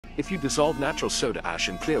If you dissolve natural soda ash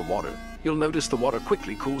in clear water, you'll notice the water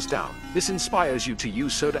quickly cools down. This inspires you to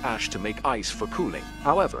use soda ash to make ice for cooling.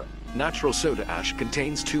 However, natural soda ash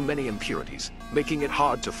contains too many impurities, making it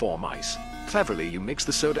hard to form ice. Cleverly, you mix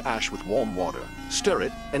the soda ash with warm water, stir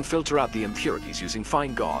it, and filter out the impurities using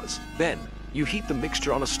fine gauze. Then, you heat the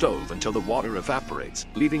mixture on a stove until the water evaporates,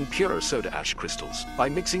 leaving pure soda ash crystals. By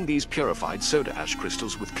mixing these purified soda ash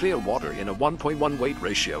crystals with clear water in a 1:1 weight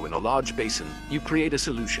ratio in a large basin, you create a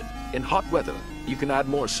solution. In hot weather, you can add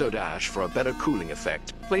more soda ash for a better cooling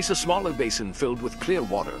effect. Place a smaller basin filled with clear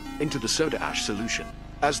water into the soda ash solution.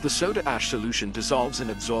 As the soda ash solution dissolves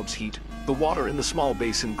and absorbs heat, the water in the small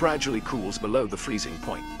basin gradually cools below the freezing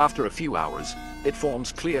point. After a few hours, it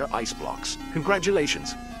forms clear ice blocks.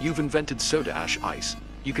 Congratulations, you've invented soda ash ice.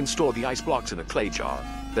 You can store the ice blocks in a clay jar,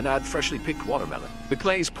 then add freshly picked watermelon. The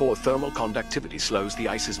clay's poor thermal conductivity slows the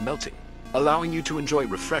ice's melting, allowing you to enjoy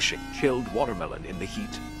refreshing, chilled watermelon in the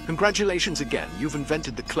heat. Congratulations again, you've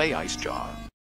invented the clay ice jar.